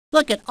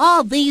Look at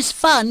all these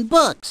fun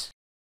books.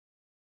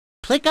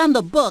 Click on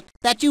the book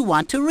that you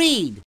want to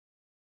read.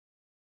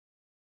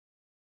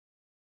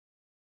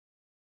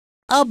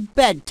 A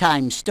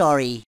bedtime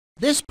story.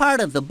 This part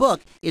of the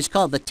book is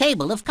called the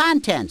Table of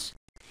Contents.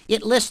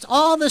 It lists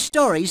all the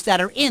stories that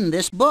are in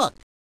this book.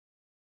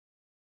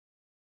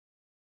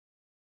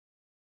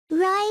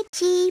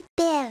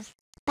 Roy.G.Biv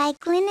by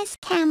Glynis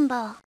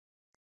Campbell.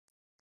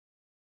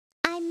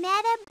 I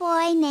met a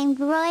boy named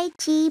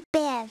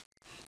Roy.G.Biv.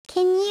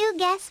 Can you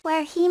guess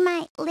where he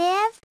might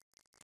live?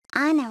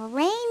 On a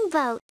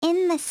rainbow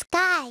in the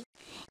sky,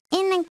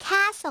 in a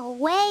castle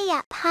way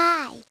up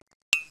high.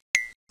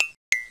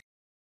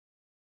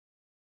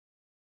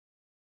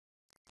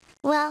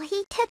 Well,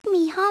 he took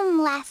me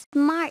home last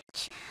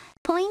March,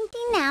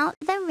 pointing out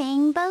the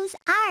rainbow's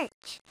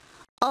arch.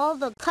 All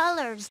the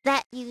colors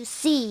that you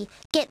see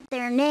get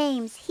their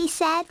names, he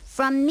said,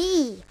 from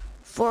me.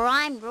 For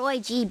I'm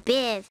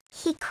Roy.G.Biv,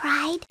 he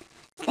cried.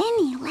 Then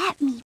he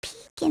let me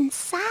peek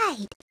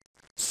inside.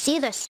 See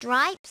the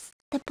stripes?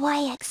 The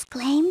boy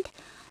exclaimed.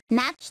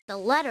 Match the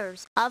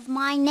letters of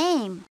my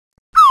name.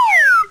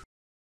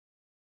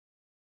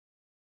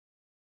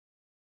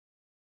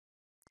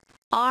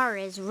 R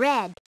is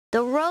red,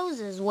 the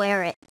roses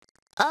wear it.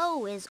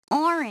 O is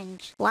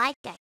orange, like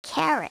a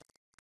carrot.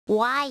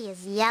 Y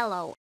is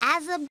yellow,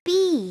 as a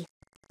bee.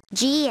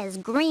 G is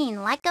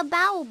green, like a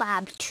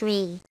baobab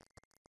tree.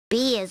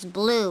 B is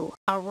blue,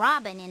 a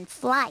robin in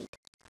flight.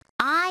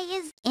 I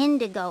is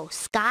indigo,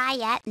 sky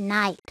at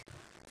night.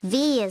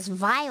 V is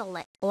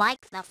violet,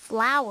 like the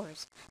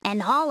flowers,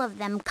 and all of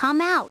them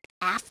come out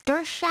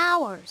after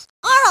showers.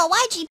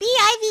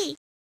 Roy.G.Biv.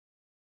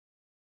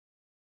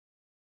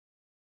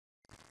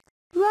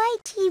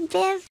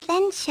 Roy.G.Biv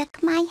then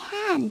shook my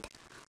hand.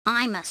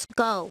 I must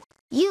go.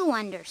 You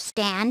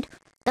understand.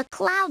 The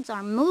clouds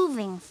are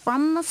moving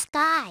from the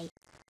sky.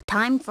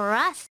 Time for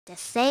us to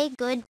say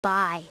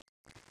goodbye.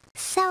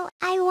 So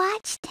I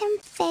watched him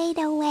fade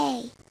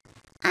away.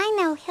 I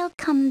know he'll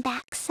come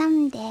back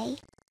someday.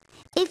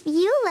 If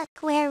you look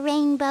where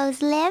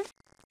rainbows live,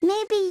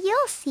 maybe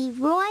you'll see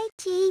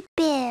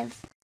Roy.G.Biv.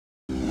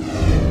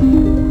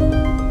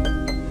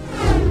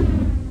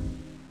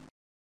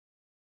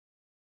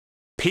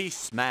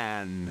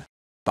 Peaceman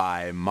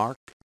by Mark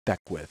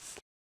Beckwith.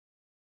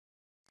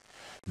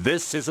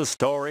 This is a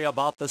story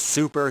about the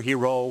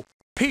superhero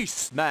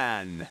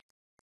Peaceman.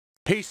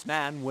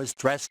 Peaceman was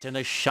dressed in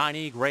a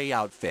shiny gray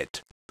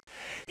outfit.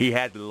 He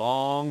had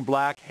long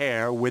black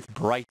hair with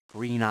bright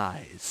green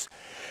eyes.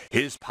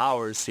 His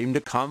powers seemed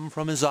to come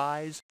from his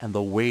eyes and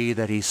the way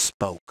that he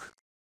spoke.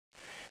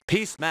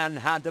 Peaceman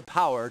had the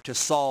power to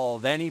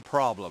solve any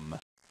problem,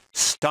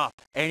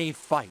 stop any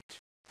fight,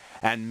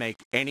 and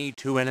make any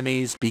two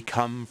enemies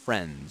become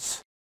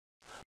friends.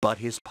 But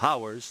his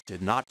powers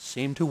did not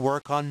seem to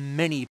work on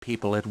many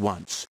people at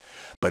once,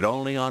 but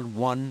only on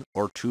one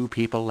or two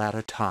people at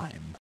a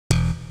time.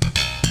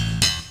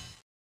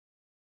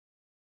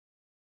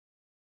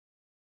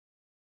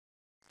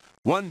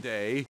 One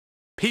day,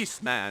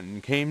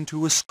 Peaceman came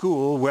to a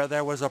school where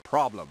there was a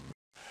problem.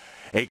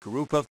 A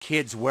group of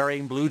kids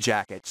wearing blue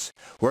jackets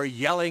were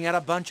yelling at a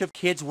bunch of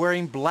kids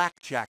wearing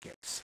black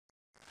jackets.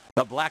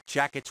 The black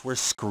jackets were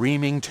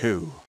screaming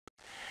too.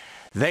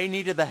 They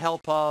needed the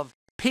help of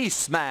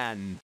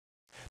Peaceman.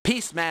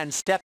 Peaceman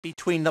stepped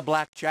between the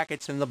black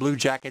jackets and the blue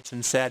jackets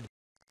and said,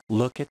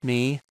 "Look at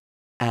me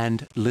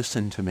and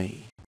listen to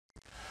me."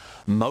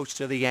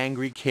 Most of the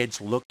angry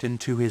kids looked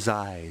into his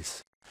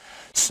eyes.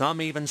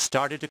 Some even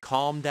started to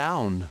calm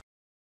down.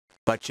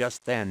 But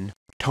just then,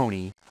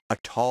 Tony, a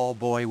tall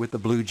boy with the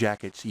blue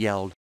jackets,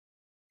 yelled,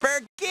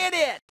 "Forget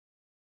it!"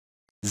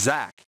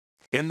 Zach,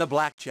 in the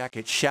black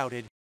jacket,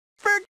 shouted,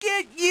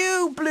 "Forget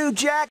you, blue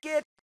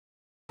jacket!"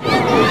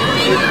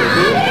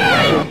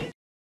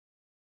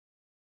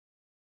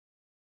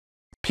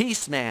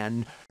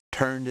 Peaceman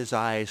turned his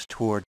eyes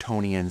toward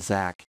Tony and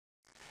Zach.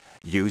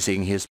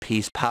 Using his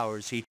peace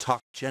powers, he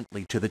talked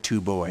gently to the two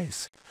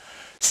boys.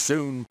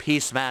 Soon,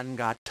 Peaceman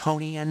got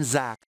Tony and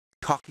Zach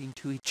talking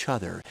to each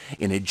other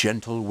in a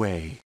gentle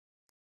way.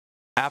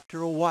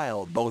 After a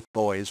while, both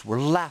boys were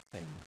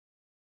laughing.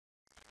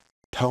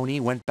 Tony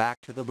went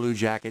back to the blue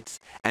jackets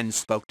and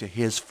spoke to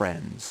his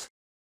friends.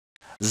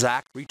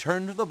 Zach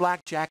returned to the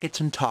black jackets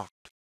and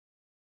talked.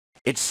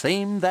 It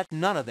seemed that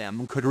none of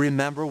them could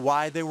remember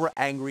why they were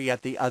angry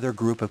at the other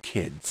group of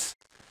kids.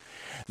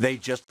 They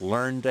just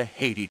learned to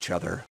hate each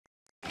other.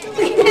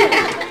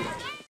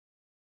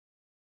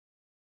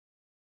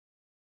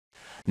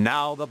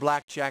 Now the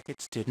black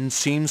jackets didn't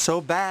seem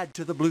so bad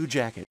to the blue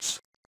jackets,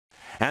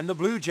 and the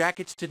blue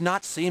jackets did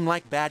not seem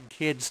like bad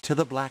kids to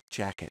the black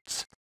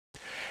jackets.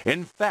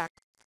 In fact,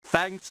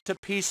 thanks to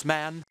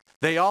Peaceman,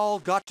 they all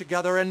got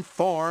together and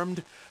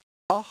formed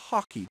a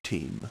hockey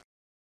team.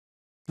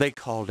 They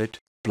called it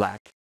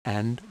Black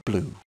and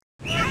Blue.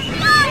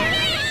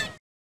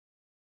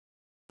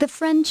 The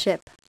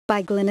Friendship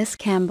by Glynis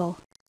Campbell.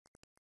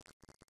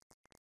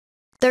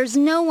 There's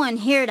no one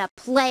here to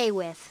play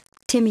with,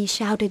 Timmy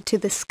shouted to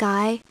the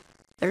sky.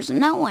 There's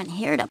no one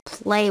here to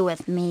play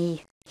with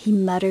me. he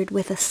muttered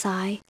with a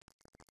sigh.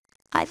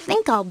 I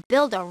think I'll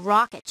build a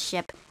rocket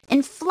ship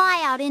and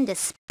fly out into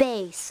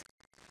space.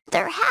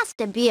 There has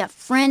to be a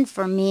friend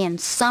for me in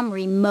some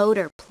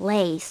remoter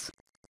place.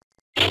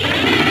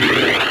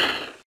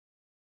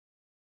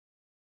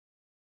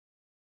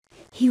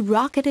 He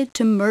rocketed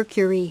to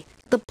Mercury,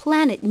 the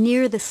planet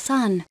near the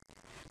sun.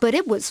 But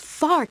it was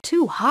far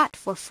too hot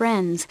for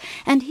friends,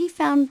 and he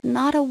found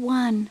not a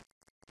one.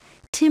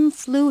 Tim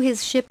flew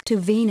his ship to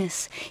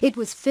Venus. It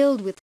was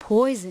filled with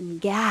poison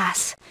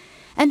gas.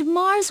 And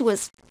Mars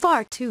was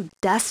far too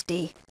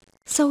dusty,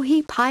 so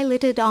he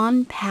piloted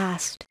on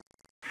past.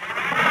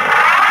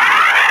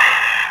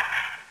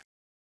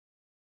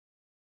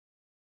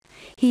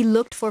 He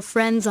looked for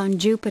friends on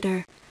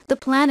Jupiter. The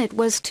planet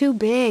was too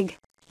big.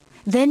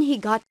 Then he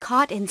got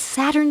caught in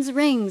Saturn's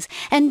rings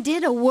and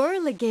did a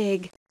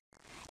whirligig.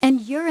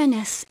 And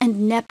Uranus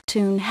and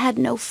Neptune had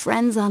no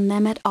friends on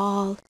them at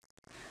all.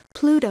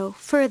 Pluto,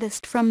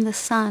 furthest from the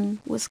sun,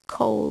 was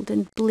cold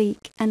and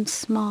bleak and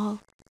small.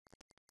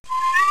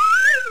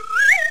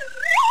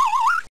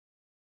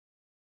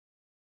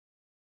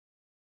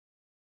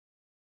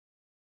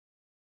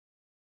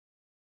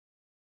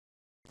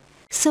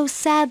 So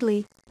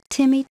sadly,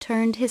 Timmy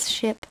turned his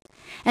ship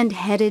and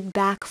headed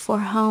back for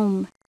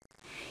home.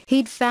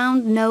 He'd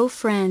found no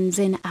friends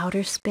in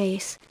outer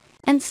space,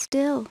 and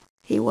still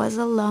he was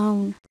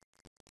alone.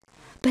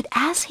 But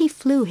as he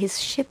flew his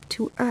ship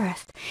to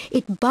Earth,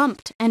 it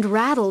bumped and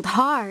rattled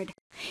hard.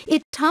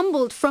 It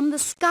tumbled from the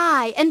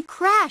sky and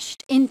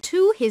crashed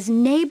into his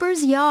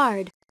neighbor's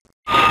yard.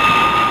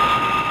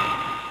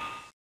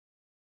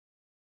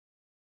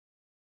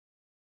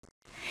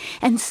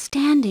 And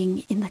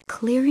standing in the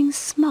clearing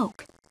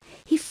smoke,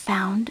 he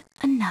found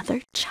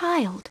another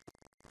child,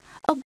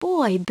 a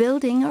boy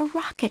building a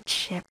rocket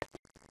ship.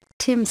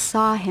 Tim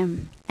saw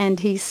him, and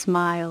he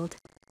smiled.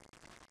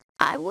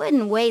 I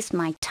wouldn't waste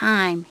my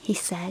time, he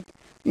said.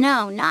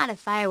 No, not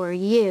if I were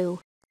you.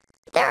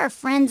 There are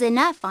friends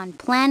enough on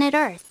planet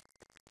Earth.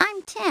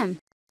 I'm Tim.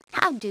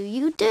 How do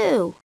you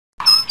do?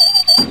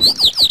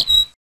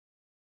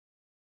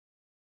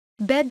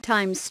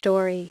 Bedtime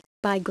Story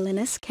by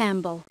Glynis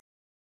Campbell.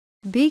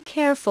 Be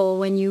careful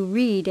when you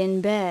read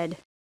in bed,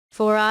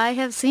 for I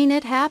have seen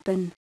it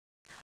happen.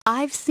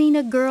 I've seen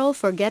a girl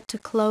forget to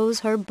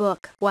close her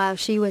book while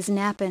she was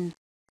nappin'.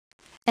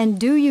 And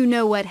do you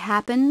know what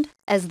happened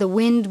as the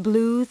wind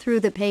blew through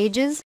the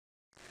pages?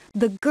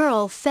 The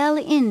girl fell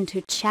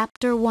into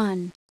Chapter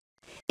 1,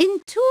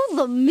 into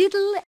the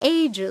Middle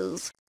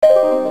Ages.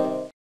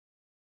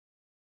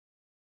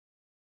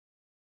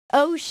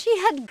 Oh, she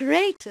had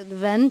great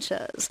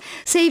adventures,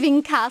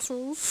 saving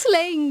castles,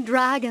 slaying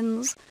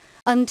dragons,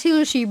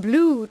 until she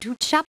blew to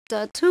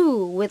Chapter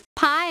 2 with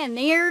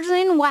pioneers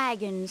in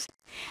wagons.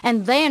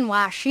 And then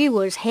while she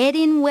was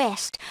heading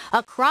west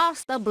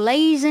across the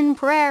blazing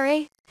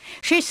prairie,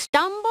 she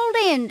stumbled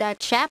into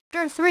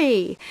Chapter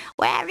 3,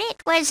 where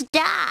it was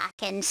dark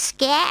and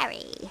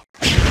scary.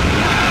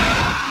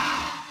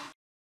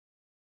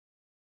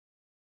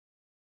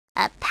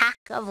 A pack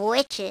of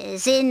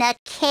witches in a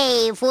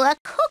cave were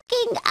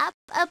cooking up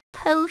a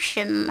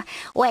potion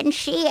when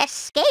she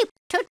escaped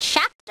to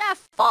Chapter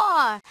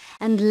 4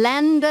 and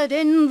landed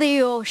in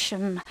the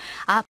ocean.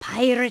 A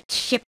pirate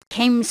ship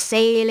came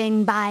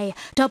sailing by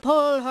to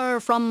pull her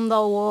from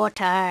the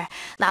water.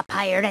 The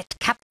pirate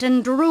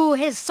captain drew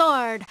his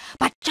sword,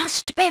 but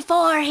just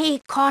before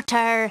he caught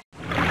her,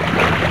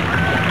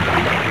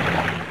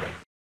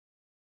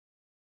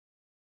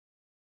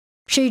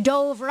 she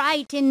dove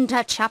right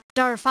into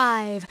Chapter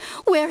 5,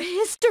 where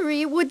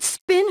history would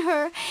spin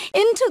her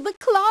into the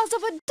claws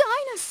of a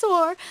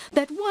dinosaur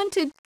that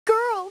wanted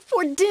girl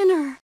for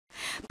dinner.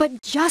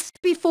 But just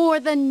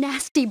before the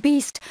nasty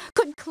beast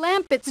could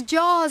clamp its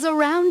jaws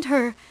around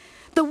her,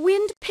 the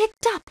wind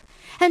picked up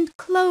and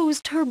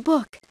closed her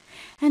book,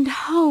 and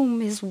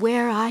home is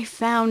where I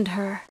found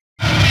her.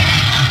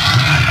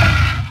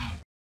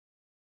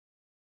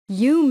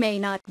 You may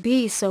not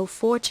be so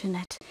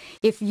fortunate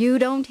if you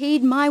don't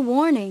heed my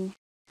warning.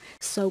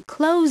 So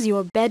close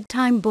your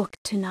bedtime book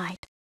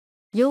tonight.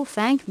 You'll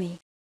thank me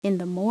in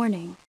the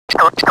morning.